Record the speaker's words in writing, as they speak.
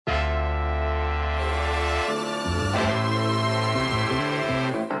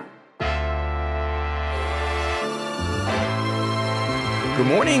Good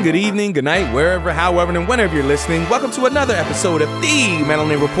morning, good evening, good night, wherever, however, and whenever you're listening. Welcome to another episode of The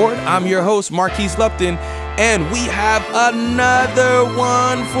Melanin Report. I'm your host, Marquise Lupton, and we have another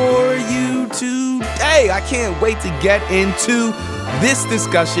one for you today. I can't wait to get into this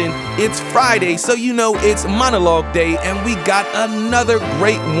discussion. It's Friday, so you know it's monologue day, and we got another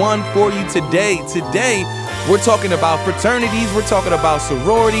great one for you today. Today, we're talking about fraternities, we're talking about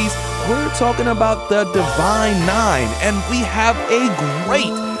sororities, we're talking about the Divine Nine, and we have a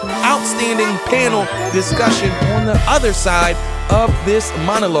great, outstanding panel discussion on the other side of this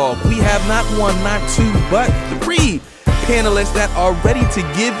monologue. We have not one, not two, but three panelists that are ready to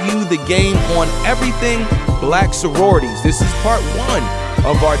give you the game on everything Black sororities. This is part one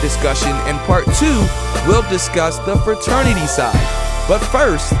of our discussion, and part two, we'll discuss the fraternity side. But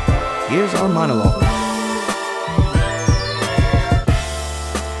first, here's our monologue.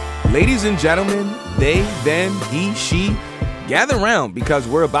 Ladies and gentlemen, they, them, he, she, gather round because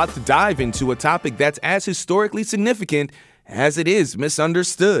we're about to dive into a topic that's as historically significant as it is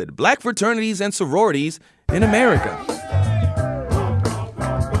misunderstood. Black fraternities and sororities in America.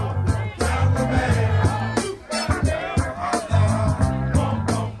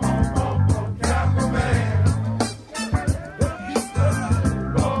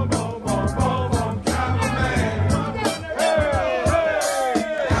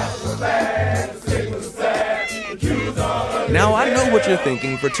 Now, I know what you're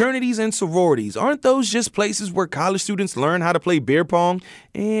thinking. Fraternities and sororities, aren't those just places where college students learn how to play beer pong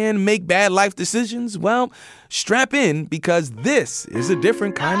and make bad life decisions? Well, strap in because this is a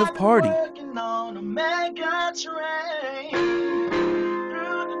different kind of party. Working on a mega train through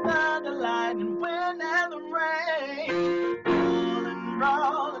the thunder, lightning, wind, and the rain. Rolling,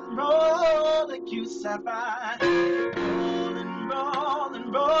 rolling, rolling, you sapphire. Rolling,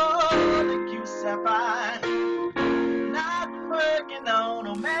 rolling, rolling, you sapphire.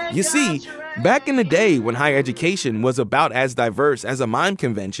 You see, back in the day when higher education was about as diverse as a mime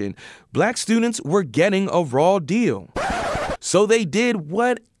convention, Black students were getting a raw deal. So they did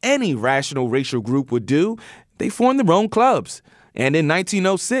what any rational racial group would do. They formed their own clubs. And in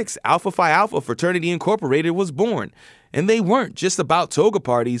 1906, Alpha Phi Alpha Fraternity Incorporated was born. And they weren't just about toga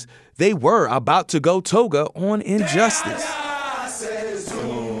parties. They were about to go toga on injustice.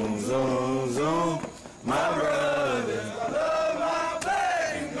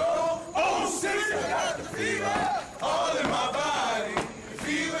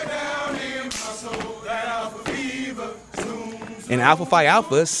 And Alpha Phi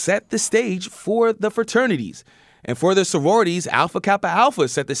Alpha set the stage for the fraternities. And for the sororities, Alpha Kappa Alpha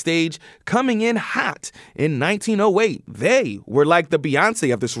set the stage, coming in hot in 1908. They were like the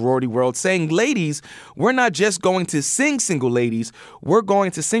Beyonce of the sorority world, saying, ladies, we're not just going to sing single ladies, we're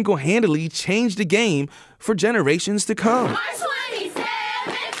going to single-handedly change the game for generations to come.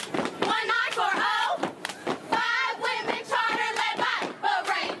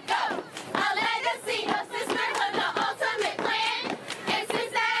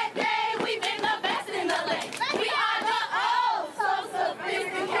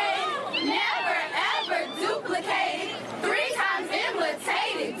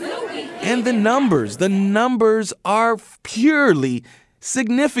 And the numbers are purely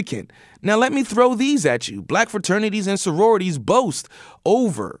significant. Now let me throw these at you. Black fraternities and sororities boast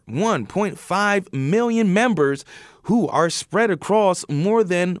over 1.5 million members who are spread across more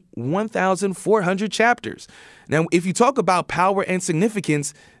than 1,400 chapters. Now, if you talk about power and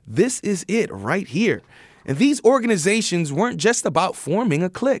significance, this is it right here. And these organizations weren't just about forming a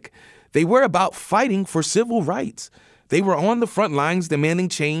clique. They were about fighting for civil rights. They were on the front lines demanding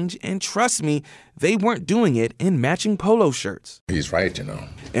change, and trust me, they weren't doing it in matching polo shirts. He's right, you know.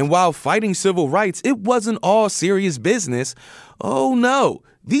 And while fighting civil rights, it wasn't all serious business. Oh no,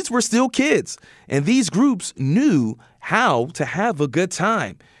 these were still kids, and these groups knew how to have a good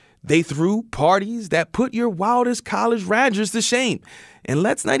time. They threw parties that put your wildest college radgers to shame. And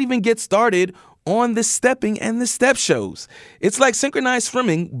let's not even get started on the stepping and the step shows. It's like synchronized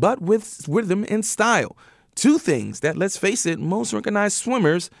swimming, but with rhythm and style. Two things that, let's face it, most synchronized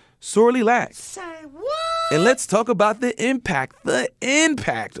swimmers sorely lack. Say what? And let's talk about the impact.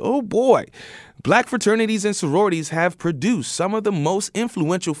 Oh boy. Black fraternities and sororities have produced some of the most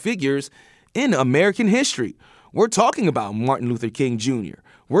influential figures in American history. We're talking about Martin Luther King Jr.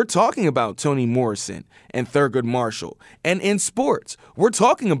 We're talking about Toni Morrison and Thurgood Marshall. And in sports, we're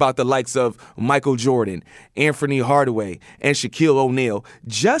talking about the likes of Michael Jordan, Anthony Hardaway, and Shaquille O'Neal,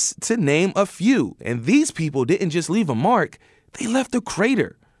 just to name a few. And these people didn't just leave a mark, they left a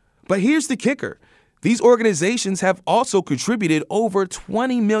crater. But here's the kicker. These organizations have also contributed over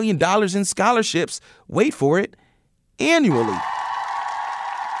 $20 million in scholarships, wait for it, annually.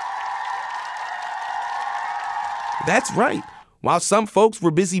 That's right. While some folks were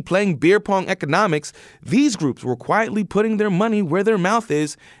busy playing beer pong economics, these groups were quietly putting their money where their mouth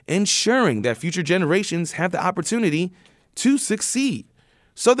is, ensuring that future generations have the opportunity to succeed.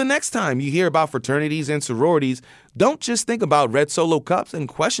 So the next time you hear about fraternities and sororities, don't just think about red solo cups and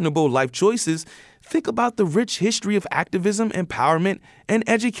questionable life choices. Think about the rich history of activism, empowerment, and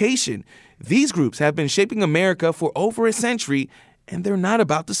education. These groups have been shaping America for over a century, and they're not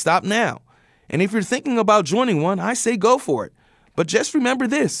about to stop now. And if you're thinking about joining one, I say go for it. But just remember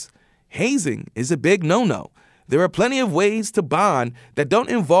this, hazing is a big no-no. There are plenty of ways to bond that don't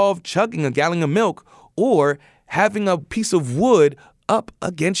involve chugging a gallon of milk or having a piece of wood up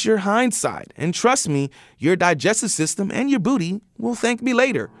against your hindside. And trust me, your digestive system and your booty will thank me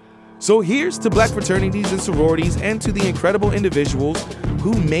later. So here's to Black fraternities and sororities and to the incredible individuals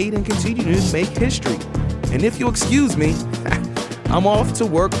who made and continue to make history. And if you'll excuse me, I'm off to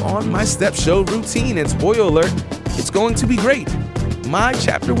work on my step show routine, and spoiler alert, it's going to be great. My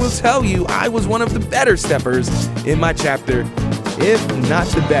chapter will tell you I was one of the better steppers in my chapter, if not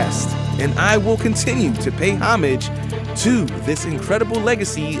the best. And I will continue to pay homage to this incredible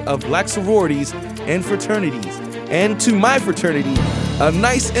legacy of Black sororities and fraternities. And to my fraternity, a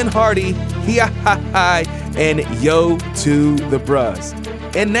nice and hearty hi and yo to the bruz.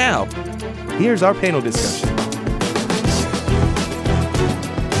 And now, here's our panel discussion.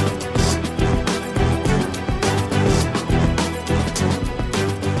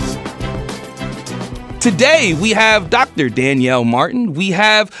 Today, we have Dr. Danielle Martin, we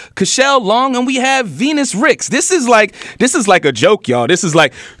have Cashel Long, and we have Venus Ricks. This is like a joke, y'all. This is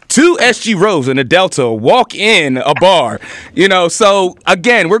like two SG Rose and a Delta walk in a bar. So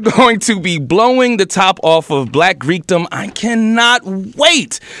again, we're going to be blowing the top off of Black Greekdom. I cannot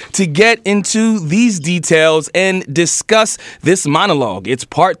wait to get into these details and discuss this monologue. It's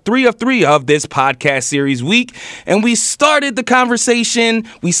part 3 of 3 of this podcast series week. And we started the conversation.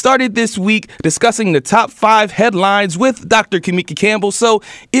 We started this week discussing the top 5 headlines with Dr. Kamika Campbell. So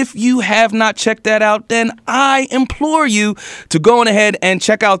if you have not checked that out, then I implore you to go on ahead and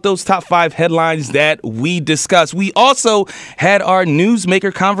check out those top 5 headlines that we discussed. We also had our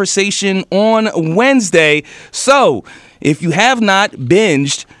newsmaker conversation on Wednesday. So if you have not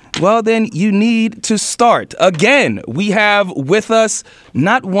binged, well, then you need to start. Again, we have with us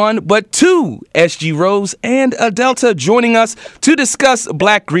not one, but 2 SG Rose and a Delta joining us to discuss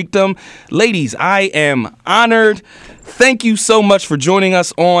Black Greekdom. Ladies, I am honored. Thank you so much for joining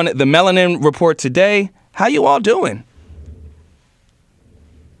us on the Melanin Report today. How you all doing?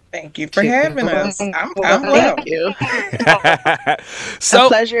 Thank you for having us. I'm well. Thank you. So, a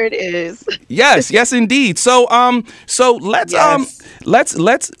pleasure it is. yes, indeed. So let's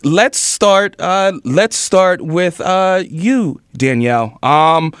start. Let's start with you, Danielle.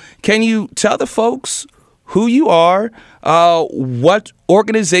 Can you tell the folks who you are, what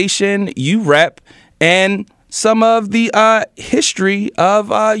organization you rep, and some of the history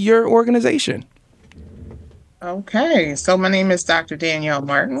of your organization? Okay, so my name is Dr. Danielle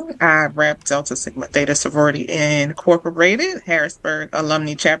Martin. I rep Delta Sigma Theta Sorority Incorporated, Harrisburg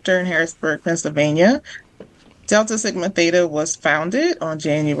Alumni Chapter in Harrisburg, Pennsylvania. Delta Sigma Theta was founded on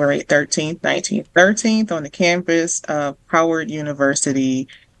January 13th, 1913 on the campus of Howard University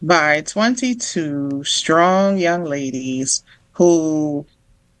by 22 strong young ladies who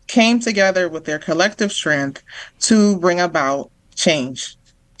came together with their collective strength to bring about change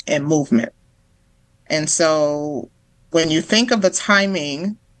and movement. And so when you think of the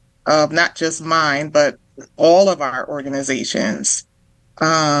timing of not just mine, but all of our organizations,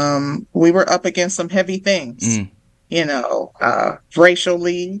 we were up against some heavy things,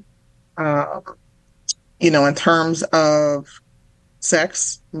 racially, in terms of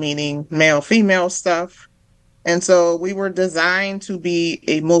sex, meaning male-female stuff. And so we were designed to be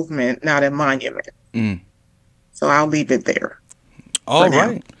a movement, not a monument. So I'll leave it there. All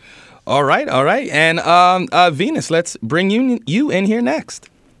right. All right. And Venus, let's bring you in here next.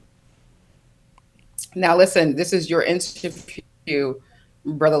 Now, listen, this is your interview,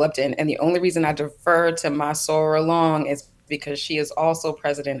 Brother Lupton, and the only reason I defer to my soror Long is because she is also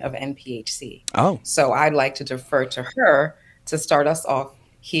president of NPHC. Oh. So I'd like to defer to her to start us off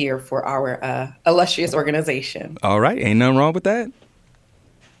here for our illustrious organization. All right. Ain't nothing wrong with that.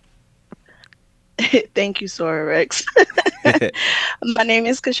 Thank you, Soror Rex. My name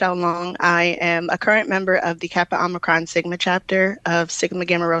is Cashel Long. I am a current member of the Kappa Omicron Sigma chapter of Sigma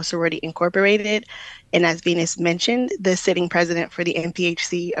Gamma Rho Sorority Incorporated. And as Venus mentioned, the sitting president for the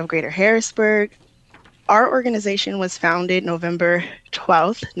NPHC of Greater Harrisburg. Our organization was founded November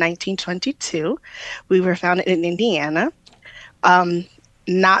 12th, 1922. We were founded in Indiana.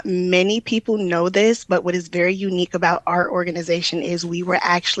 not many people know this, but what is very unique about our organization is we were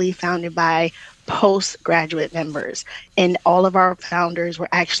actually founded by postgraduate members, and all of our founders were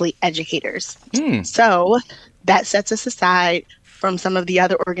actually educators. So that sets us aside from some of the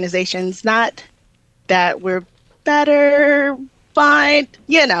other organizations. Not that we're better, but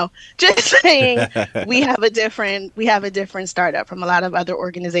just saying we have a different startup from a lot of other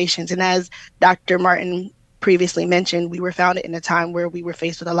organizations. And as Dr. Martin previously mentioned, we were founded in a time where we were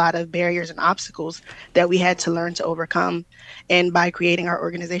faced with a lot of barriers and obstacles that we had to learn to overcome. And by creating our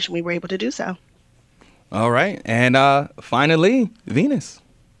organization, we were able to do so. All right. And finally, Venus.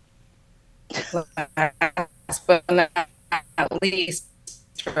 Last but not least,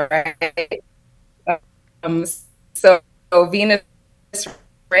 right? So Venus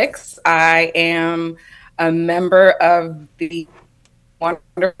Ricks, I am a member of the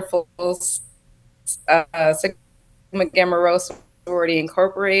wonderful Sigma Gamma Rho Sorority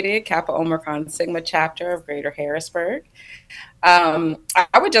Incorporated, Kappa Omicron Sigma chapter of Greater Harrisburg. I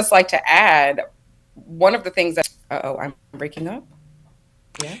would just like to add one of the things that, I'm breaking up.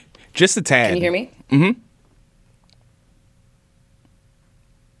 Yeah. Just a tad. Can you hear me? Mm-hmm.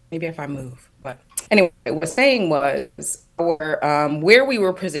 Maybe if I move. But anyway, what I was saying was, where we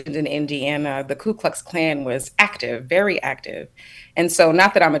were presented in Indiana, the Ku Klux Klan was active, very active. And so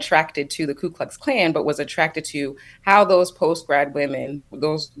not that I'm attracted to the Ku Klux Klan, but was attracted to how those post-grad women,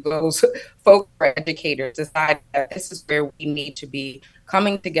 those folk educators decided that this is where we need to be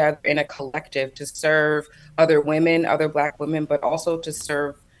coming together in a collective to serve other women, other Black women, but also to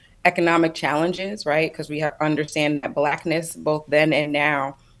serve economic challenges, right? Because we have to understand that Blackness, both then and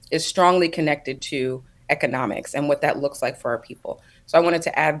now, is strongly connected to economics and what that looks like for our people. So I wanted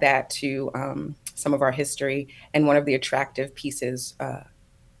to add that to some of our history and one of the attractive pieces.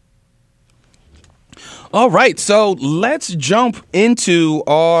 All right, so let's jump into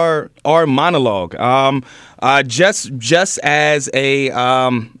our monologue. Just as a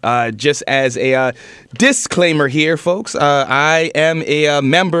disclaimer here, folks, I am a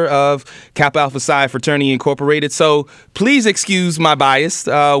member of Kappa Alpha Psi Fraternity Incorporated, so please excuse my bias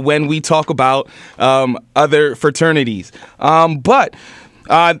when we talk about other fraternities. But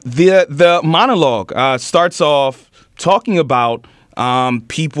the monologue starts off talking about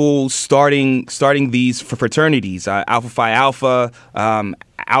people starting these fraternities, Alpha Phi Alpha,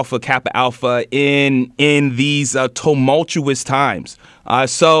 Alpha Kappa Alpha, in these tumultuous times.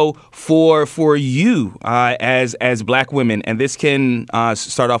 So for you as Black women, and this can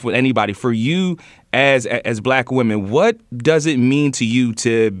start off with anybody, for you as Black women, what does it mean to you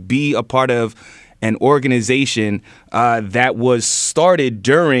to be a part of an organization that was started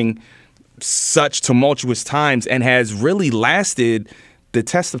during such tumultuous times and has really lasted the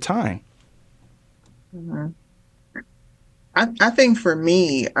test of time? Mm-hmm. I think for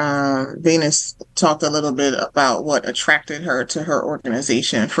me, Venus talked a little bit about what attracted her to her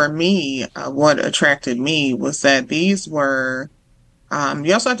organization. For me, what attracted me was that these were,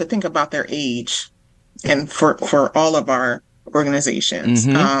 you also have to think about their age, and for all of our organizations.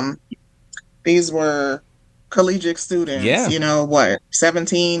 Mm-hmm. These were collegiate students,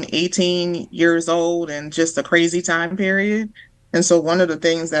 17, 18 years old, and just a crazy time period. And so one of the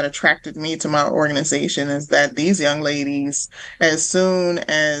things that attracted me to my organization is that these young ladies, as soon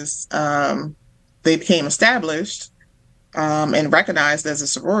as they became established and recognized as a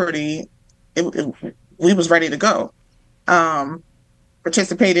sorority, we was ready to go.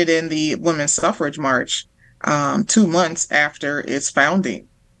 Participated in the Women's Suffrage March 2 months after its founding.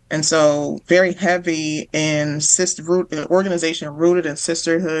 And so very heavy in organization rooted in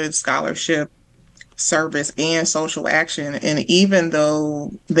sisterhood, scholarship, service, and social action. And even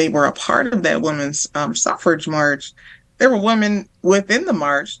though they were a part of that women's suffrage march, there were women within the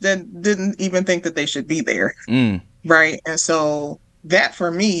march that didn't even think that they should be there. Right. And so that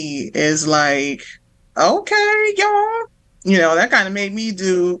for me is like, okay, y'all, that kind of made me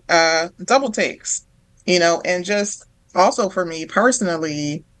do double takes, and just also for me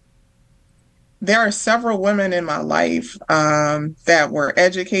personally, there are several women in my life that were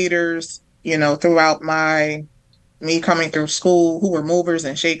educators, throughout me coming through school, who were movers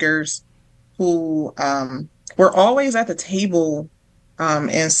and shakers, who were always at the table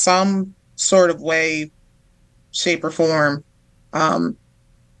in some sort of way, shape, or form, and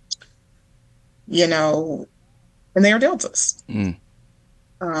they are deltas. And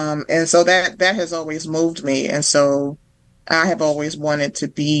so that has always moved me. And so I have always wanted to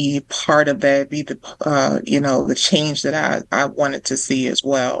be part of that, be the, the change that I wanted to see as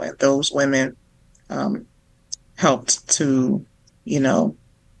well. And those women helped me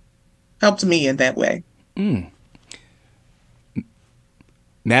in that way.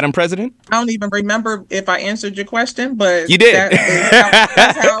 Madam President? I don't even remember if I answered your question, but you did.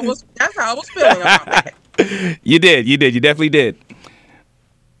 That's how I was feeling about that. You did. You definitely did.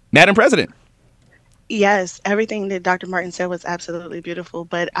 Madam President. Yes, everything that Dr. Martin said was absolutely beautiful,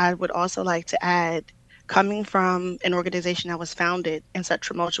 but I would also like to add, coming from an organization that was founded in such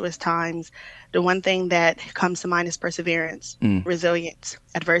tumultuous times, the one thing that comes to mind is perseverance, resilience,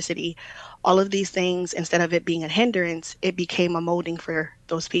 adversity. All of these things, instead of it being a hindrance, it became a molding for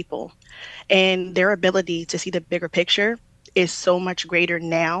those people. And their ability to see the bigger picture is so much greater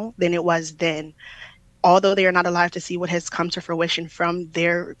now than it was then. Although they are not alive to see what has come to fruition from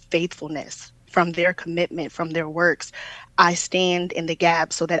their faithfulness, from their commitment, from their works, I stand in the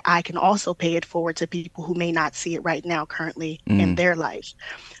gap so that I can also pay it forward to people who may not see it right now currently in their life.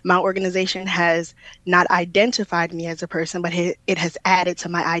 My organization has not identified me as a person, but it has added to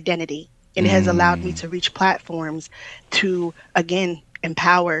my identity. And it has allowed me to reach platforms to, again,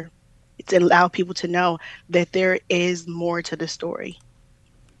 empower, to allow people to know that there is more to the story.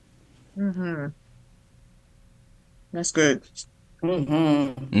 Mm-hmm. That's good.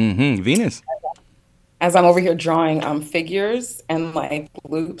 Venus. As I'm over here drawing figures and like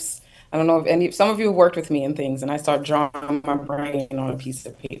loops, I don't know if some of you have worked with me in things, and I start drawing my brain on a piece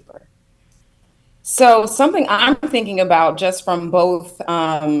of paper. So something I'm thinking about just from both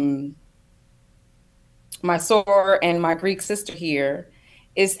my soror and my Greek sister here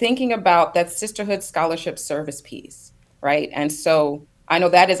is thinking about that sisterhood scholarship service piece, right? And so I know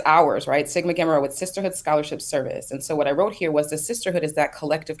that is ours, right? Sigma Gamma Rho with sisterhood scholarship service. And so what I wrote here was the sisterhood is that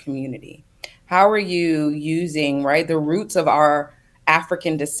collective community. How are you using, right, the roots of our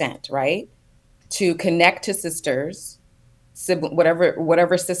African descent, right, to connect to sisters,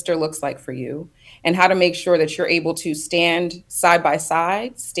 whatever sister looks like for you, and how to make sure that you're able to stand side by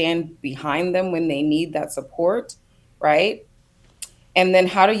side, stand behind them when they need that support, right? And then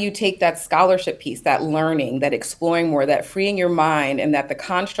how do you take that scholarship piece, that learning, that exploring more, that freeing your mind, and that the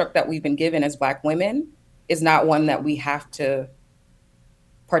construct that we've been given as Black women is not one that we have to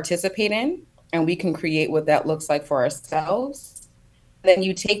participate in, and we can create what that looks like for ourselves. Then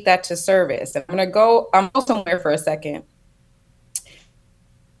you take that to service. I'm go somewhere for a second.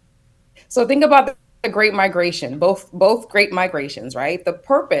 So think about the Great Migration, both Great Migrations, right? The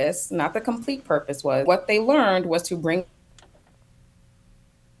purpose, not the complete purpose, was what they learned was to bring,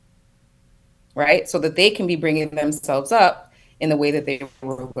 right? So that they can be bringing themselves up in the way that they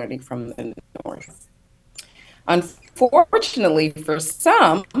were learning from the North. Unfortunately, for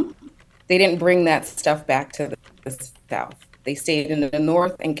some, they didn't bring that stuff back to the South. They stayed in the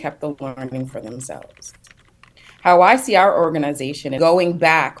North and kept the learning for themselves. How I see our organization is going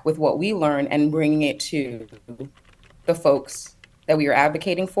back with what we learned and bringing it to the folks that we are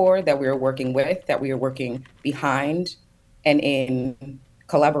advocating for, that we are working with, that we are working behind and in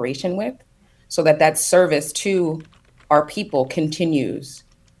collaboration with, so that service to our people continues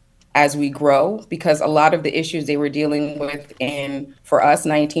as we grow, because a lot of the issues they were dealing with for us,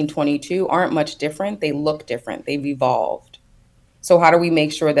 1922, aren't much different. They look different. They've evolved. So how do we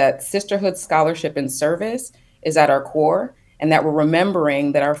make sure that sisterhood, scholarship, and service is at our core, and that we're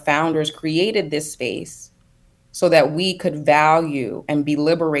remembering that our founders created this space so that we could value and be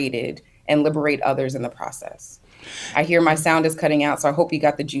liberated and liberate others in the process? I hear my sound is cutting out, so I hope you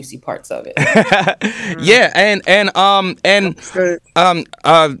got the juicy parts of it. Yeah, and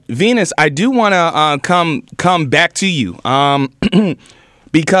Venus, I do want to come back to you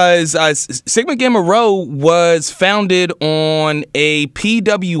because Sigma Gamma Rho was founded on a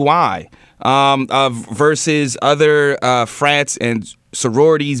PWI versus other frats and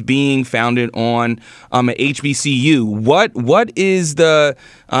sororities being founded on a HBCU. What is the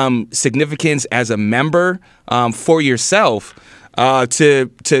significance as a member for yourself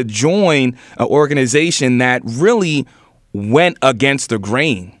to join an organization that really went against the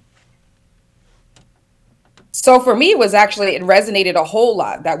grain? So for me, it resonated a whole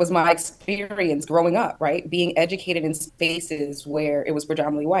lot. That was my experience growing up, right? Being educated in spaces where it was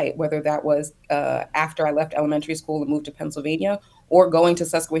predominantly white, whether that was after I left elementary school and moved to Pennsylvania, or going to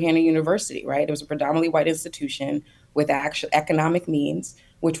Susquehanna University, right? It was a predominantly white institution with actual economic means,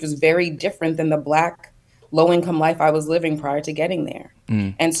 which was very different than the Black low-income life I was living prior to getting there.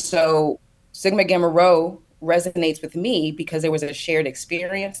 And so Sigma Gamma Rho resonates with me because there was a shared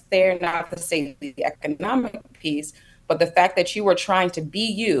experience there, not to say the economic piece, but the fact that you were trying to be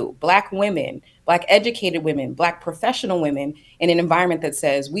you, Black women, Black educated women, Black professional women, in an environment that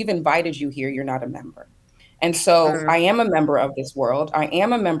says, we've invited you here, you're not a member. And so I am a member of this world. I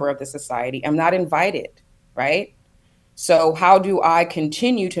am a member of the society. I'm not invited, right? So how do I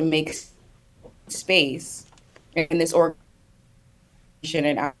continue to make space in this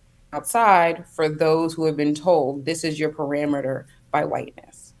and outside for those who have been told this is your parameter by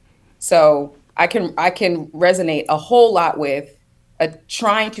whiteness. So I can resonate a whole lot with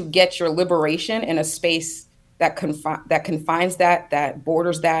trying to get your liberation in a space that confines that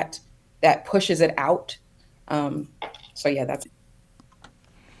borders that pushes it out. So yeah, that's it.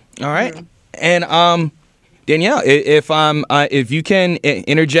 All right. And Danielle, if you can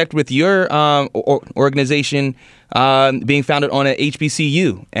interject with your organization being founded on a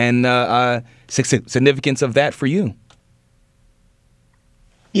HBCU and significance of that for you.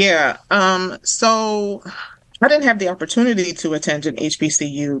 Yeah. So I didn't have the opportunity to attend an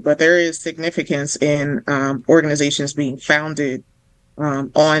HBCU, but there is significance in organizations being founded on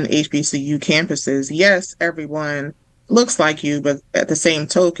HBCU campuses. Yes, everyone looks like you, but at the same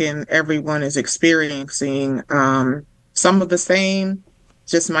token, everyone is experiencing some of the same,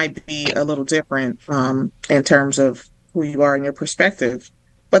 just might be a little different in terms of who you are and your perspective.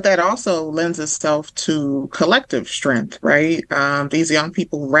 But that also lends itself to collective strength, right? These young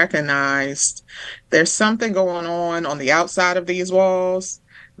people recognized there's something going on the outside of these walls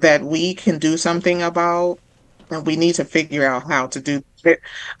that we can do something about, and we need to figure out how to do it,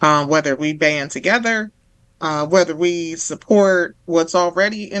 whether we band together, whether we support what's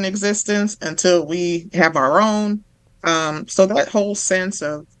already in existence until we have our own. So that whole sense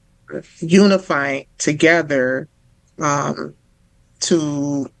of unifying together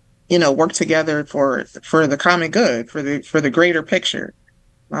to work together for the common good, for the greater picture.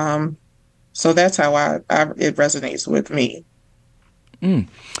 So that's how it resonates with me.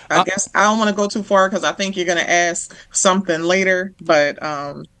 I guess I don't want to go too far because I think you're going to ask something later, but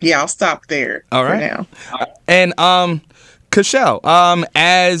yeah, I'll stop there All right. for now. And Cashel,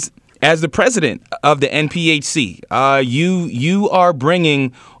 as the president of the NPHC, you are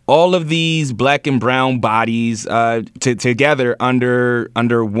bringing all of these Black and brown bodies together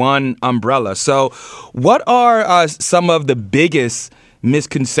under one umbrella. So, what are some of the biggest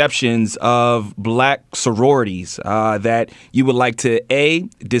misconceptions of Black sororities that you would like to A,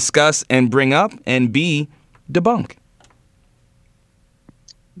 discuss and bring up, and B, debunk?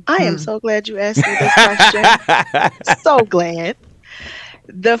 I am so glad you asked me this question. So glad.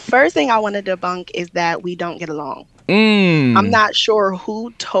 The first thing I want to debunk is that we don't get along. I'm not sure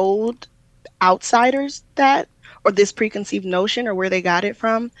who told outsiders that, or this preconceived notion, or where they got it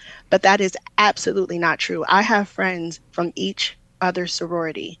from, but that is absolutely not true. I have friends from each other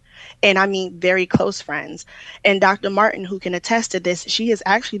sorority, and I mean very close friends. And Dr. Martin, who can attest to this, she has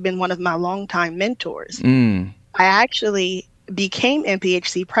actually been one of my longtime mentors. I actually became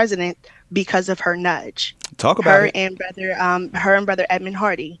NPHC president because of her nudge. Talk about it. Her and brother Edmund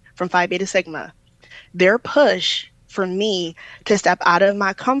Hardy from Phi Beta Sigma. Their push for me to step out of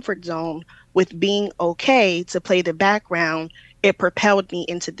my comfort zone with being okay to play the background, it propelled me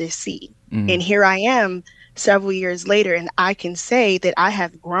into this seat. And here I am several years later, and I can say that I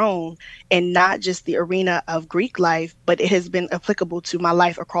have grown in not just the arena of Greek life, but it has been applicable to my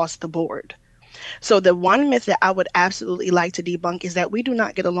life across the board. So the one myth that I would absolutely like to debunk is that we do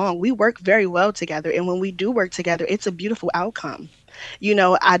not get along. We work very well together. And when we do work together, it's a beautiful outcome.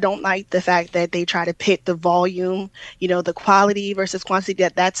 I don't like the fact that they try to pit the volume, the quality versus quantity.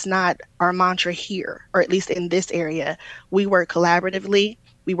 That's not our mantra here, or at least in this area. We work collaboratively.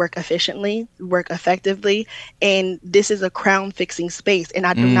 We work efficiently, we work effectively, and this is a crown fixing space. And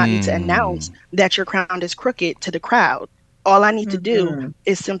I do not need to announce that your crown is crooked to the crowd. All I need to do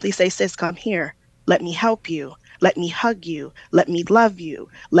is simply say, sis, come here. Let me help you. Let me hug you. Let me love you.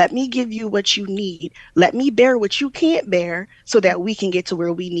 Let me give you what you need. Let me bear what you can't bear so that we can get to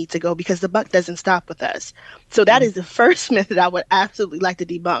where we need to go, because the buck doesn't stop with us. So that is the first myth that I would absolutely like to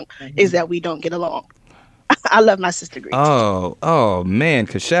debunk, is that we don't get along. I love my sister Greeks. Oh man,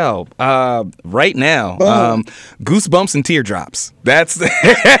 Cashel. Right now, goosebumps and teardrops. That's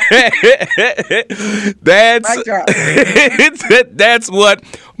that's what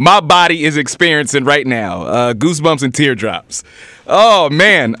my body is experiencing right now. Goosebumps and teardrops. Oh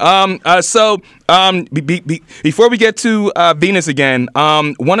man. Before we get to Venus again,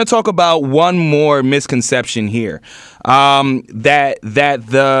 want to talk about one more misconception here. That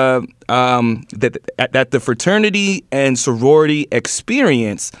the fraternity and sorority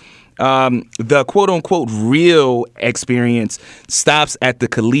experience, the quote unquote real experience, stops at the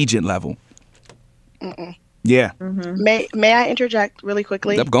collegiate level. Yeah. May I interject really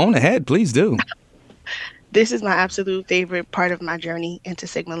quickly? Go on ahead, please do. This is my absolute favorite part of my journey into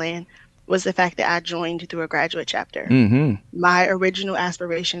Sigma Land. was the fact that I joined through a graduate chapter. Mm-hmm. My original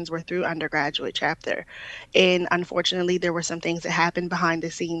aspirations were through undergraduate chapter. And unfortunately, there were some things that happened behind the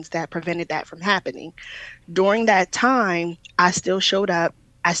scenes that prevented that from happening. During that time, I still showed up.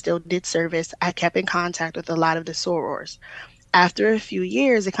 I still did service. I kept in contact with a lot of the sorors. After a few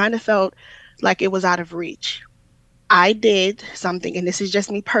years, it kind of felt like it was out of reach. I did something, and this is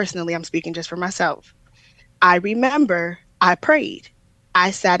just me personally, I'm speaking just for myself. I remember I prayed.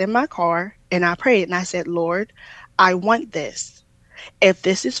 I sat in my car and I prayed and I said, Lord, I want this. If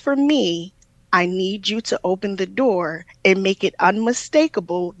this is for me, I need you to open the door and make it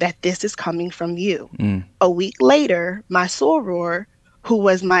unmistakable that this is coming from you. Mm. A week later, my soror, who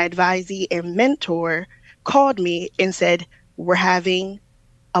was my advisee and mentor, called me and said, we're having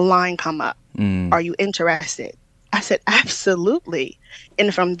a line come up. Mm. Are you interested? I said, absolutely.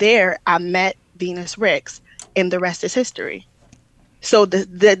 And from there, I met Venus Ricks, and the rest is history. So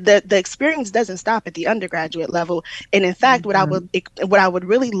the experience doesn't stop at the undergraduate level. And in fact, what I would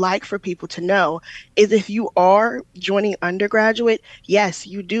really like for people to know is if you are joining undergraduate, yes,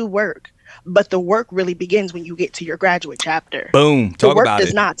 you do work, but the work really begins when you get to your graduate chapter. Boom. The Talk work about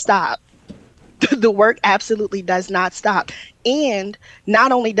does it. not stop. The work absolutely does not stop. And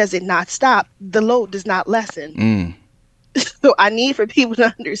not only does it not stop, the load does not lessen. Mm. So I need for people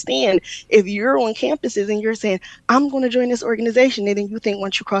to understand, if you're on campuses and you're saying, I'm going to join this organization, and then you think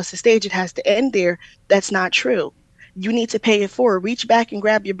once you cross the stage, it has to end there. That's not true. You need to pay it forward. Reach back and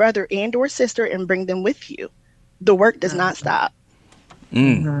grab your brother and or sister and bring them with you. The work does not stop.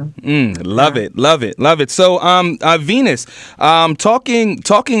 Love it, love it, love it. So, Venus,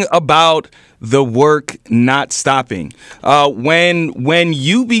 talking about the work not stopping. When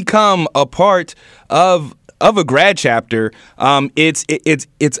you become a part of a grad chapter,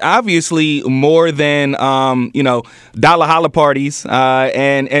 it's obviously more than dollar holla parties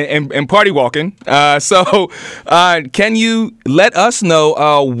and party walking. So can you let us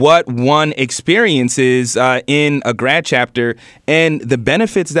know what one experiences in a grad chapter and the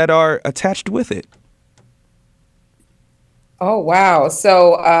benefits that are attached with it? Oh, wow.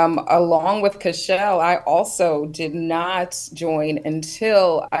 So along with Cashel, I also did not join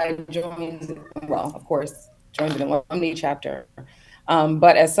until I joined, well, of course, joined an alumni chapter.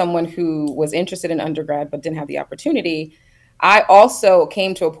 But as someone who was interested in undergrad but didn't have the opportunity, I also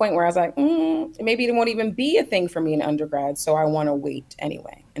came to a point where I was like, maybe it won't even be a thing for me in undergrad. So I want to wait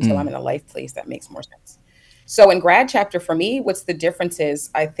anyway until I'm in a life place that makes more sense. So in grad chapter for me, what's the difference is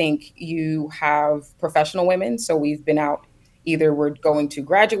I think you have professional women. So we've been out, either we're going to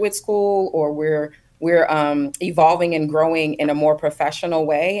graduate school or we're evolving and growing in a more professional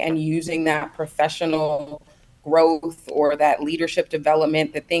way and using that professional growth or that leadership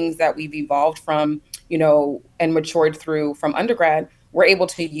development, the things that we've evolved from, and matured through from undergrad, we're able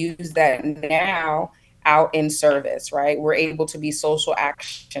to use that now out in service, right? We're able to be social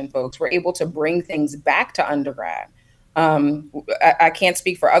action folks. We're able to bring things back to undergrad. I can't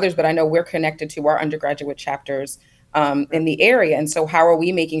speak for others, but I know we're connected to our undergraduate chapters in the area. And so how are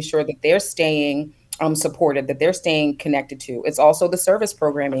we making sure that they're staying supported, that they're staying connected to? It's also the service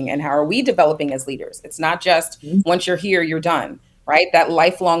programming and how are we developing as leaders? It's not just once you're here, you're done, right? That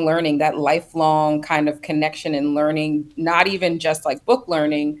lifelong learning, that lifelong kind of connection and learning, not even just like book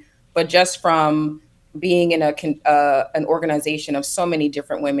learning, but just from being in an organization of so many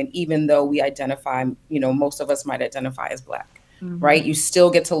different women, even though we identify, most of us might identify as Black, right? You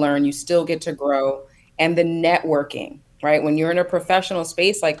still get to learn, you still get to grow. And the networking, right? When you're in a professional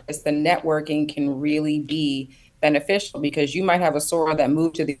space like this, the networking can really be beneficial because you might have a soror that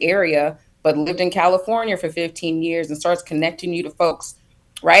moved to the area, but lived in California for 15 years and starts connecting you to folks,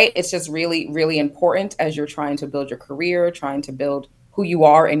 right? It's just really, really important as you're trying to build your career, trying to build who you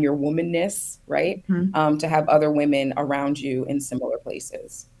are and your womanness, right? To have other women around you in similar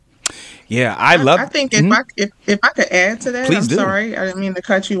places. Yeah, I think if I could add to that, Please do. Sorry, I didn't mean to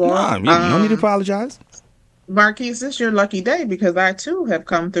cut you off. No need to apologize. Marquise, this is your lucky day because I too have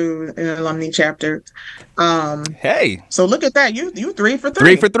come through an alumni chapter. Hey, so look at that. You 3 for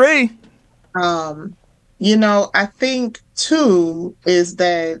 3. 3 for 3. I think too is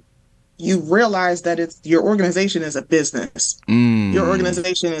that you realize that your organization is a business. Your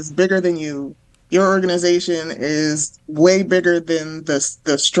organization is bigger than you. Your organization is way bigger than the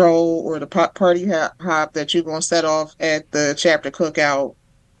stroll or the party hop that you're going to set off at the chapter cookout.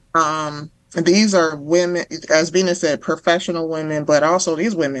 These are women, as Venus said, professional women, but also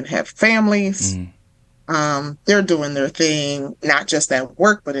these women have families. They're doing their thing, not just at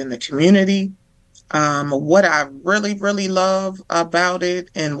work, but in the community. What I really, really love about it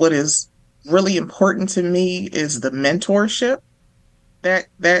and what is really important to me is the mentorship that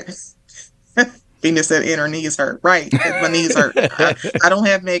Venus said, and her knees hurt. Right. My knees hurt. I don't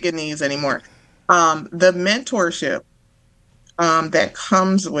have mega knees anymore. The mentorship that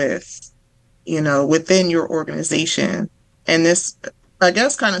comes with, within your organization. And this, I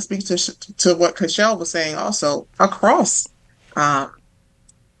guess, kind of speaks to what Cashel was saying also across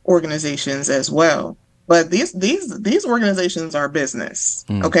organizations as well. But these organizations are business.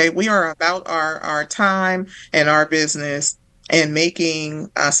 Okay. We are about our time and our business and making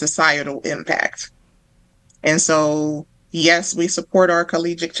a societal impact. And so, yes, we support our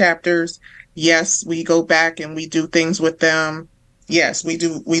collegiate chapters. Yes, we go back and we do things with them. Yes, we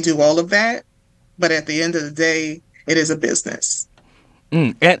do all of that. But at the end of the day, it is a business.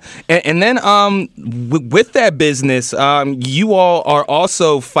 And then with that business, you all are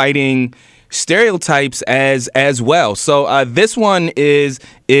also fighting stereotypes as well. So this one is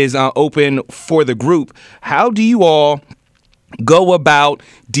open for the group. How do you all go about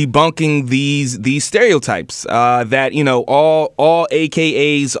debunking these stereotypes that all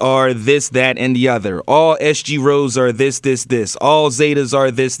AKAs are this, that, and the other, all SG rows are this, all Zetas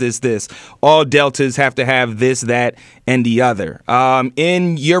are this, all Deltas have to have this, that, and the other.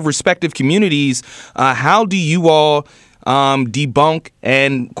 In your respective communities, how do you all debunk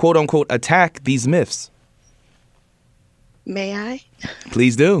and quote unquote attack these myths? May I?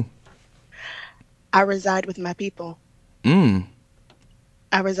 Please do. I reside with my people.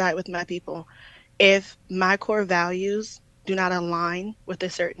 I reside with my people. If my core values do not align with a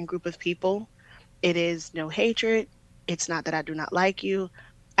certain group of people, it is no hatred. It's not that I do not like you.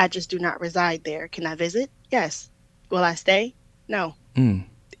 I just do not reside there. Can I visit? Yes. Will I stay? No.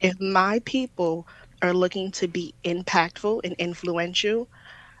 If my people are looking to be impactful and influential,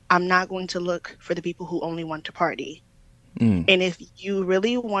 I'm not going to look for the people who only want to party. And if you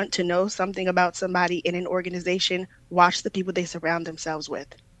really want to know something about somebody in an organization, watch the people they surround themselves with.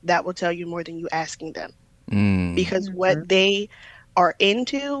 That will tell you more than you asking them. Because what they are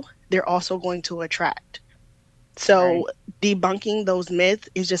into, they're also going to attract. So debunking those myths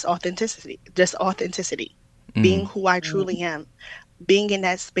is just authenticity. Being who I truly am. Being in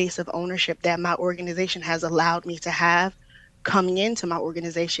that space of ownership that my organization has allowed me to have coming into my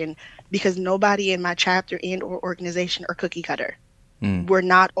organization, because nobody in my chapter and or organization are cookie cutter. We're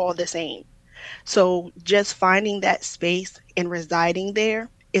not all the same. So just finding that space and residing there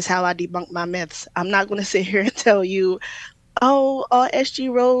is how I debunk my myths. I'm not going to sit here and tell you, oh, all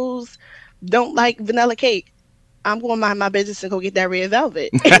SG rows don't like vanilla cake. I'm going to mind my business and go get that red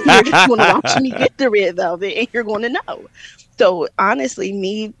velvet. And you're just going to watch me get the red velvet and you're going to know. So honestly,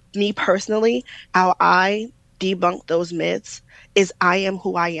 me personally, how I debunk those myths is I am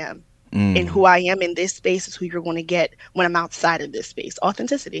who I am. And who I am in this space is who you're going to get when I'm outside of this space.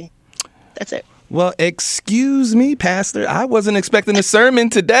 Authenticity. That's it. Well, excuse me, Pastor. I wasn't expecting a sermon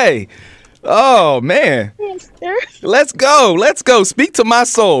today. Oh, man. Yes, Let's go. Speak to my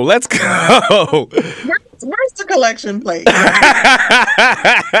soul. Let's go. Where's the collection plate?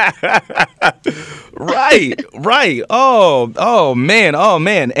 Right. Oh,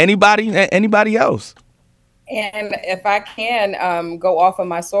 man. Anybody else? And if I can go off of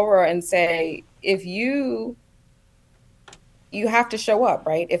my Sora and say, if you have to show up,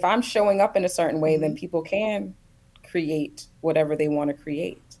 right? If I'm showing up in a certain way, then people can create whatever they want to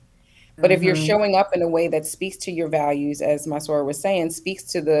create. But if you're showing up in a way that speaks to your values, as my Sora was saying, speaks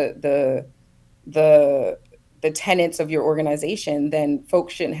to the tenets of your organization, then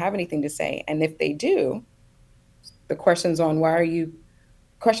folks shouldn't have anything to say. And if they do, the questions on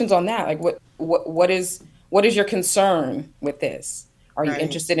that, like what is your concern with this? Are you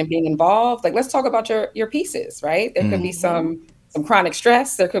interested in being involved? Like, let's talk about your pieces, right? There could be some chronic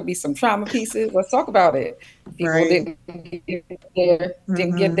stress. There could be some trauma pieces. Let's talk about it. People didn't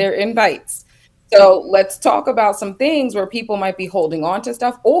get their invites. So let's talk about some things where people might be holding on to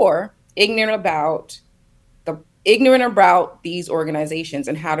stuff or ignorant about these organizations.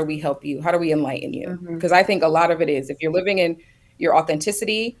 And how do we help you? How do we enlighten you? Because I think a lot of it is, if you're living in your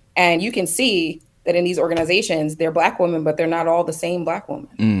authenticity, and you can see that in these organizations, they're Black women, but they're not all the same Black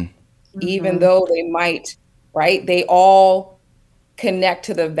women. Even though they might, right? They all connect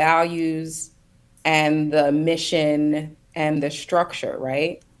to the values and the mission and the structure,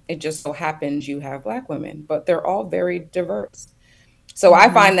 right? It just so happens you have Black women, but they're all very diverse. So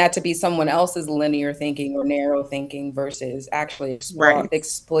I find that to be someone else's linear thinking or narrow thinking versus actually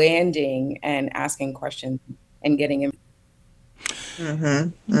expanding and asking questions and getting in.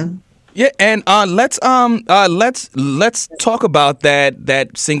 Yeah, and let's talk about that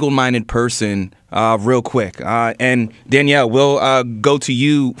single-minded person real quick. And Danielle, we'll go to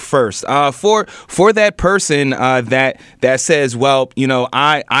you first. For that person that says, well,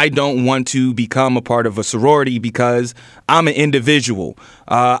 I don't want to become a part of a sorority because I'm an individual.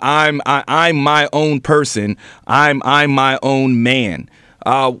 I'm my own person. I'm my own man.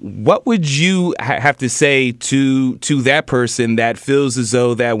 What would you have to say to that person that feels as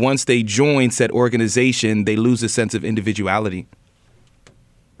though that once they join said organization, they lose a sense of individuality?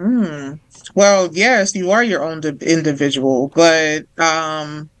 Well, yes, you are your own individual, but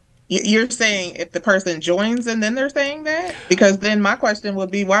you're saying if the person joins and then they're saying that? Because then my question would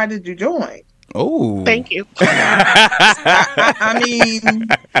be, why did you join? Oh, Thank you. I mean,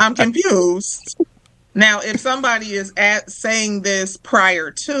 I'm confused. Now, if somebody is saying this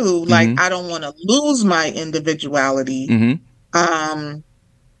prior to, like, I don't want to lose my individuality,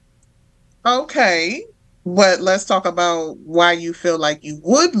 okay. But let's talk about why you feel like you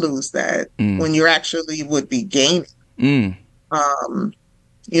would lose that when you actually would be gaining.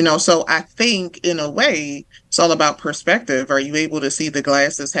 So I think in a way, it's all about perspective. Are you able to see the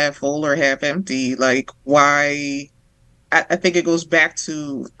glass as half full or half empty? Like, why? I think it goes back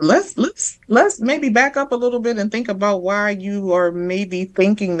to let's maybe back up a little bit and think about why you are maybe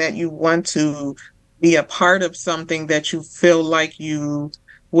thinking that you want to be a part of something that you feel like you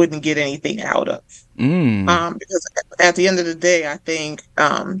wouldn't get anything out of. Because at the end of the day, I think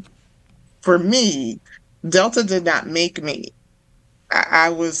for me, Delta did not make me. I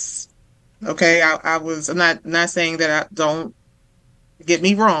was okay. I was. I'm not saying that I don't get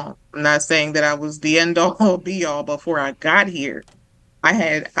me wrong. I'm not saying that I was the end all be all before I got here. I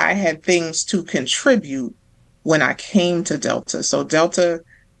had things to contribute when I came to Delta. So Delta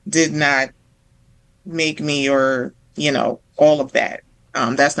did not make me or, all of that.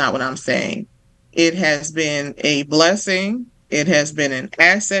 That's not what I'm saying. It has been a blessing. It has been an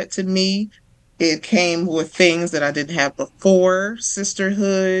asset to me. It came with things that I didn't have before,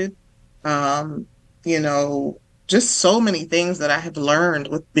 sisterhood, just so many things that I have learned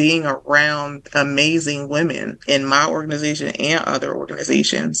with being around amazing women in my organization and other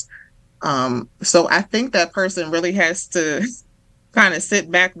organizations. So I think that person really has to kind of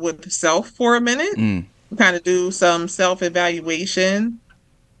sit back with self for a minute, kind of do some self-evaluation,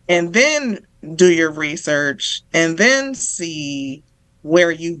 and then do your research, and then see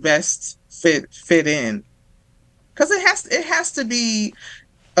where you best fit in. Because it has to be,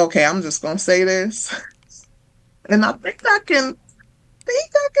 okay, I'm just going to say this. And I think I can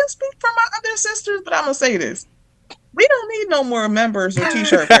speak for my other sisters, but I'm gonna say this: we don't need no more members or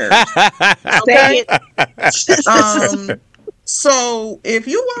T-shirt wearers. Okay. So if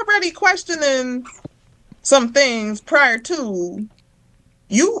you already questioning some things prior to,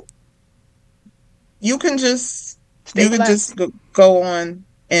 you can just go on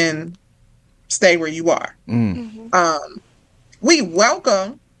and stay where you are. We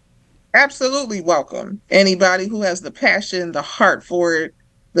absolutely welcome anybody who has the passion, the heart for it,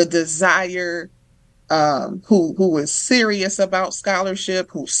 the desire, who is serious about scholarship,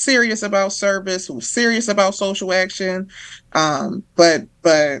 who's serious about service, who's serious about social action. But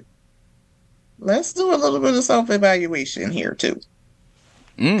let's do a little bit of self-evaluation here too.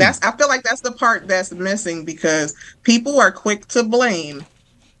 I feel like that's the part that's missing, because people are quick to blame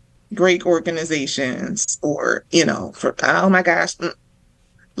great organizations or, for, oh my gosh.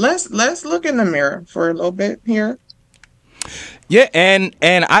 Let's look in the mirror for a little bit here. Yeah, and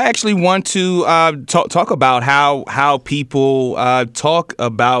I actually want to talk about how people talk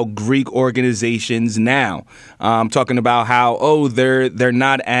about Greek organizations now. Talking about how they're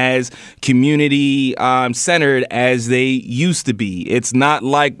not as community centered as they used to be. It's not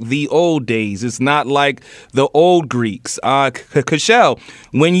like the old days. It's not like the old Greeks. Cashel,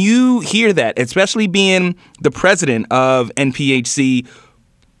 when you hear that, especially being the president of NPHC,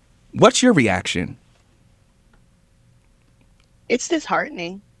 what's your reaction? It's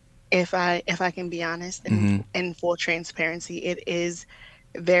disheartening, if I can be honest, and in full transparency. It is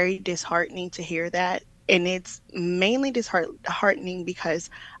very disheartening to hear that, and it's mainly disheartening because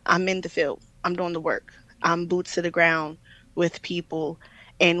I'm in the field. I'm doing the work. I'm boots to the ground with people,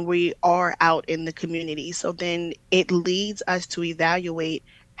 and we are out in the community. So then it leads us to evaluate,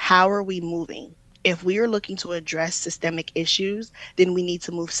 how are we moving? If we are looking to address systemic issues, then we need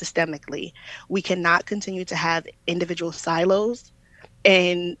to move systemically. We cannot continue to have individual silos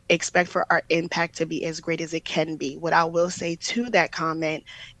and expect for our impact to be as great as it can be. What I will say to that comment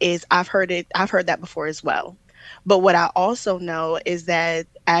is I've heard that before as well. But what I also know is that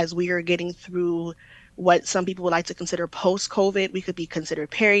as we are getting through what some people would like to consider post-COVID, we could be considered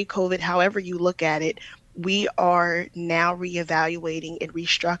peri-COVID, however you look at it, we are now reevaluating and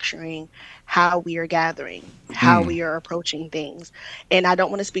restructuring how we are gathering, how Mm. we are approaching things. And I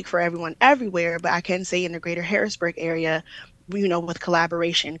don't want to speak for everyone everywhere, but I can say in the greater Harrisburg area, with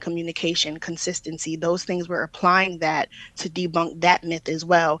collaboration, communication, consistency, those things, we're applying that to debunk that myth as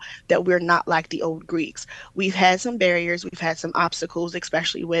well, that we're not like the old Greeks. We've had some barriers, we've had some obstacles,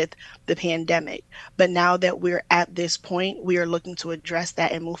 especially with the pandemic. But now that we're at this point, we are looking to address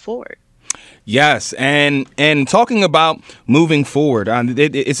that and move forward. Yes, and talking about moving forward,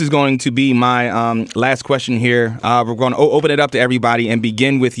 this is going to be my last question here. We're going to open it up to everybody and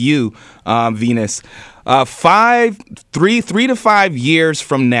begin with you, Venus. 3 to 5 years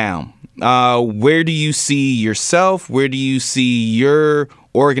from now, where do you see yourself? Where do you see your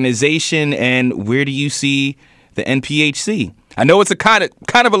organization, and where do you see the NPHC? I know it's a kind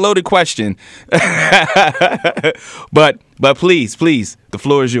of a loaded question, but please, the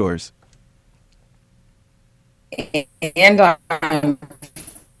floor is yours. And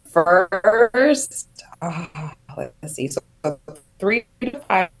first, let's see. So 3 to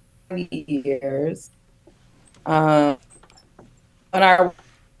 5 years. On our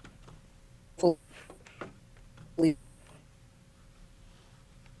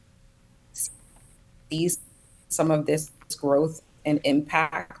see some of this growth and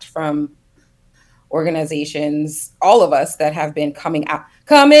impact from organizations, all of us that have been coming out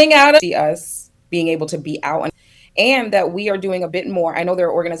of see us being able to be out, and that we are doing a bit more. I know there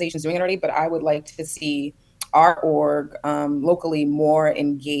are organizations doing it already, but I would like to see our org locally more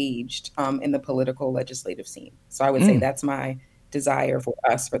engaged in the political legislative scene. So I would say that's my desire for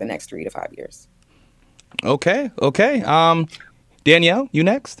us for the next 3 to 5 years. Okay. Danielle, you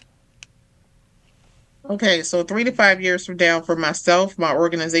next. Okay, so 3 to 5 years from now, for myself, my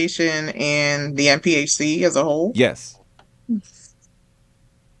organization, and the NPHC as a whole. Yes.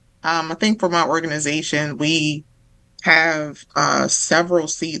 I think for my organization, we have several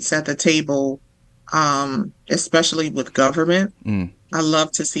seats at the table, especially with government. I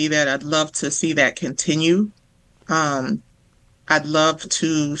love to see that. I'd love to see that continue. I'd love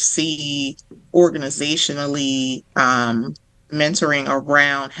to see organizationally mentoring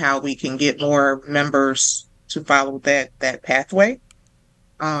around how we can get more members to follow that pathway.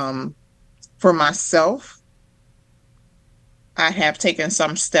 For myself, I have taken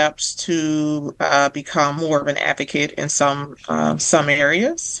some steps to become more of an advocate in some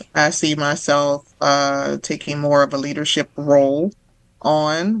areas. I see myself taking more of a leadership role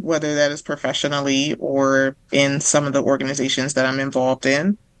on, whether that is professionally or in some of the organizations that I'm involved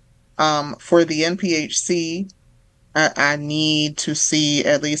in. For the NPHC, I need to see,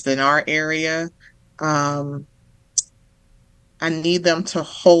 at least in our area, I need them to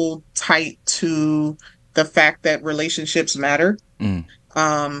hold tight to the fact that relationships matter.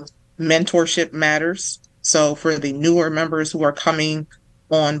 Mentorship matters. So for the newer members who are coming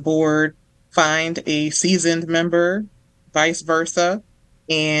on board, find a seasoned member, vice versa,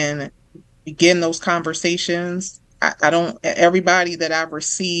 and begin those conversations. Everybody that I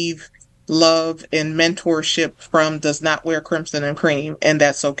receive love and mentorship from does not wear crimson and cream, and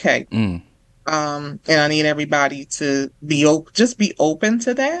that's okay. And I need everybody to be open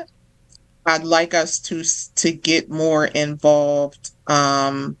to that. I'd like us to get more involved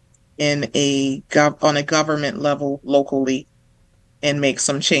on a government level locally and make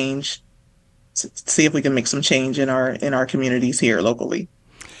some change. See if we can make some change in our communities here locally.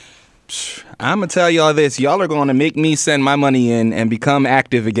 I'm gonna tell y'all this. Y'all are going to make me send my money in and become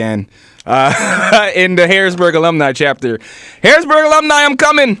active again in the Harrisburg alumni chapter. Harrisburg alumni, I'm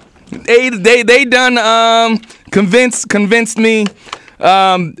coming. They done convinced me.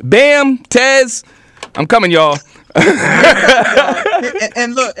 Bam, Tez, I'm coming, y'all.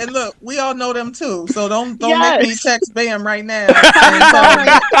 and look, we all know them too. So don't make me text Bam right now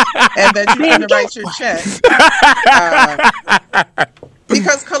and that you're going to write your check.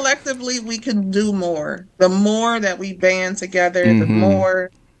 Because collectively we can do more. The more that we band together, the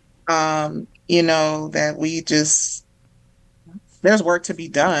more, that we just, there's work to be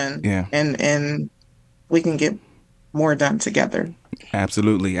done. Yeah. And we can get more done together.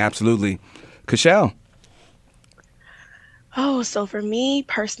 Absolutely. Cashel. Oh, so for me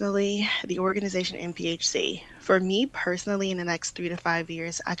personally, the organization NPHC, for me personally, in the next 3 to 5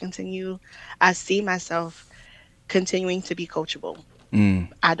 years, I see myself continuing to be coachable.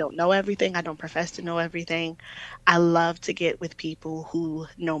 I don't know everything. I don't profess to know everything. I love to get with people who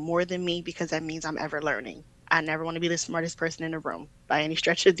know more than me, because that means I'm ever learning. I never want to be the smartest person in the room by any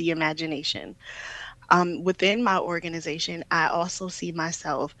stretch of the imagination. Within my organization, I also see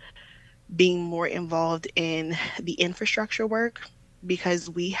myself being more involved in the infrastructure work, because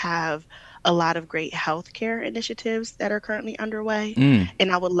we have a lot of great healthcare initiatives that are currently underway.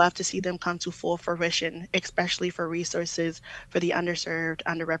 And I would love to see them come to full fruition, especially for resources for the underserved,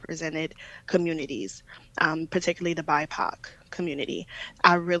 underrepresented communities, particularly the BIPOC community.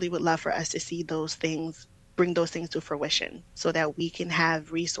 I really would love for us to see those things, bring those things to fruition so that we can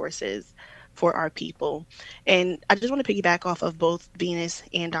have resources for our people. And I just want to piggyback off of both Venus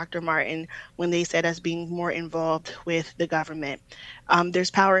and Dr. Martin when they said us being more involved with the government.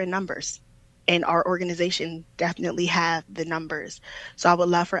 There's power in numbers, and our organization definitely have the numbers. So I would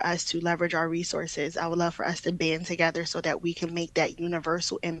love for us to leverage our resources. I would love for us to band together so that we can make that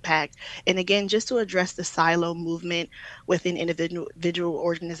universal impact. And again, just to address the silo movement within individual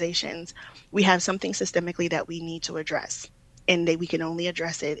organizations, we have something systemically that we need to address, and that we can only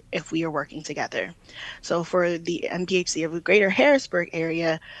address it if we are working together. So for the MPHC of the Greater Harrisburg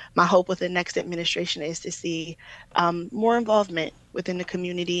area, my hope with the next administration is to see more involvement within the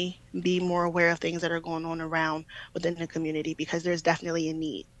community, be more aware of things that are going on around within the community, because there's definitely a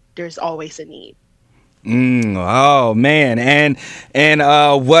need. There's always a need. Oh man, and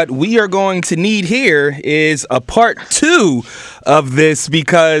what we are going to need here is a part 2 of this,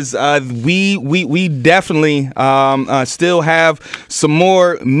 because we definitely still have some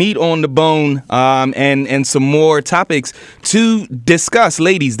more meat on the bone, and some more topics to discuss.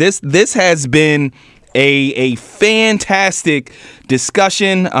 Ladies, this has been a fantastic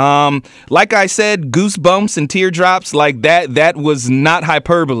discussion. Like I said, goosebumps and teardrops, like that was not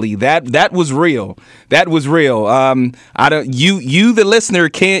hyperbole. That was real. That was real. I don't, you the listener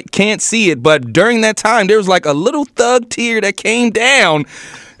can't see it, but during that time there was like a little thug tear that came down.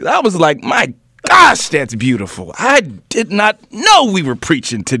 I was like, my gosh, that's beautiful. I did not know we were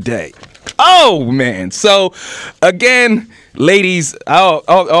preaching today. Oh man. So again, ladies,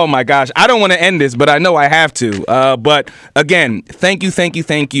 oh my gosh, I don't want to end this, but I know I have to. But again, thank you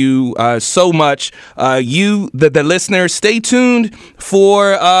so much. The listeners, stay tuned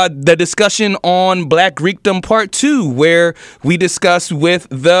for the discussion on Black Greekdom Part 2, where we discuss with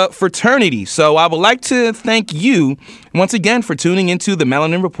the fraternity. So I would like to thank you once again for tuning into the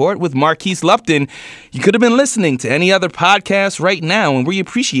Melanin Report with Marquise Lupton. You could have been listening to any other podcast right now, and we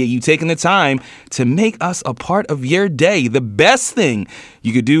appreciate you taking the time to make us a part of your day. The best thing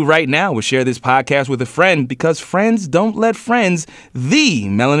you could do right now is share this podcast with a friend, because friends don't let friends, the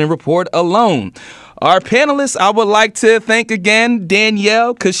Melanin Report, alone. Our panelists, I would like to thank again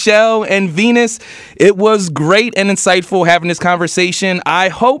Danielle, Cashel, and Venus. It was great and insightful having this conversation. I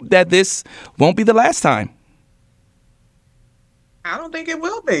hope that this won't be the last time. I don't think it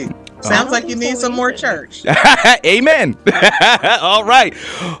will be. Sounds like you need some more church. Amen. All right.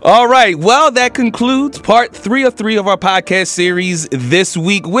 Well, that concludes part 3 of our podcast series this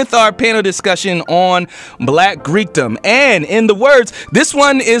week with our panel discussion on Black Greekdom. And in the words, this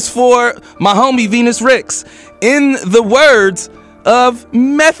one is for my homie Venus Ricks. In the words of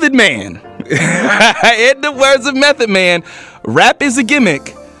Method Man. In the words of Method Man, rap is a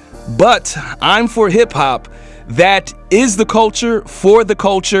gimmick, but I'm for hip hop. That is the culture, for the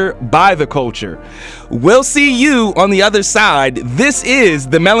culture, by the culture. We'll see you on the other side. This is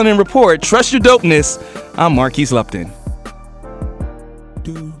the Melanin Report. Trust your dopeness. I'm Marquise Lupton.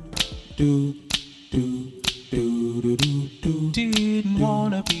 Didn't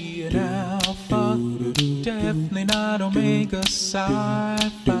wanna be an alpha, definitely not Omega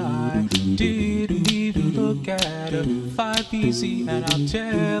Sci-Fi. Didn't even look at a 5PC, and I'll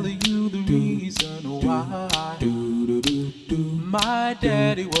tell you the reason why. My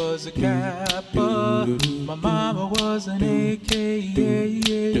daddy was a Kappa, my mama was an AKA.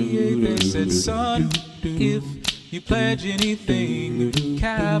 They said, son, if you pledge anything,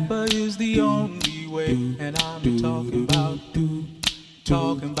 Kappa is the only way. And I'm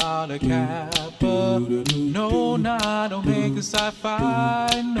talking about a Kappa. No, not Omega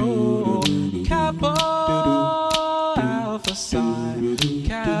Sci-Fi, no. Kappa, Alpha Psi,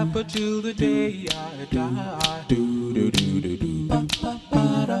 Kappa till the day I die.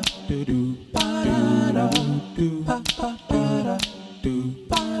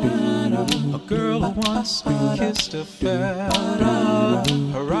 A girl once kissed a fella.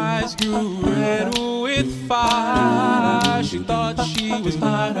 Her eyes grew red with fire. She thought she was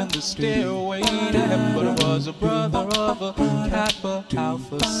climbing the stairway to heaven, but it was a brother of a Kappa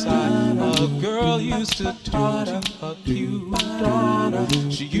Alpha Psi. A girl used to talk to her cute daughter.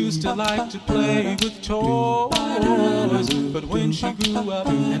 She used to like to play with toys, but when she grew up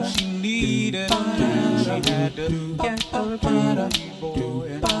and she needed a man, she had to get her a baby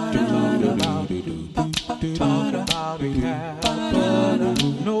boy. Talk about a Kappa.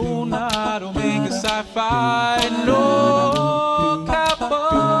 No, not Omega Sci-Fi. No,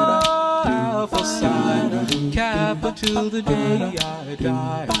 Kappa till the day I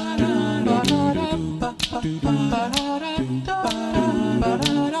die.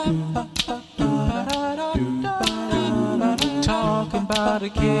 Talking about a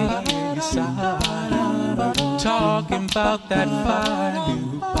K side, talking about that fine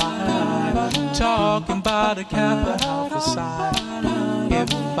new pie, talking about a Kappa Alpha side. If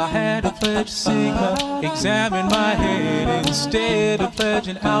I had to pledge Sigma, examine my head instead of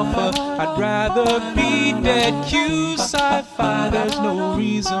pledging Alpha. I'd rather be dead. Q sci-fi, there's no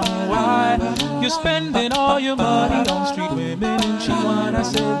reason why you're spending all your money on street women and cheap wine. I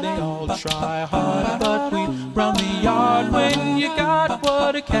said they all try hard, but we run the yard. When you got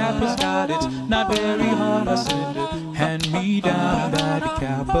what a Kappa's got, it's not very hard. I said, hand me down that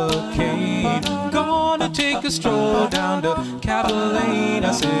Kappa cane. Gonna take a stroll down to Kappa Lane.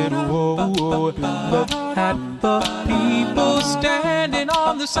 I said, whoa, whoa, look at the people standing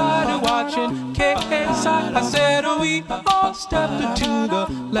on the side watching KSI. I said, we all stepped to the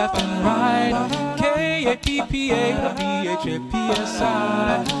left and right. K-A-P-P-A-B-H-A-P-S-I.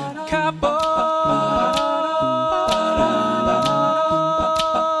 Kappa.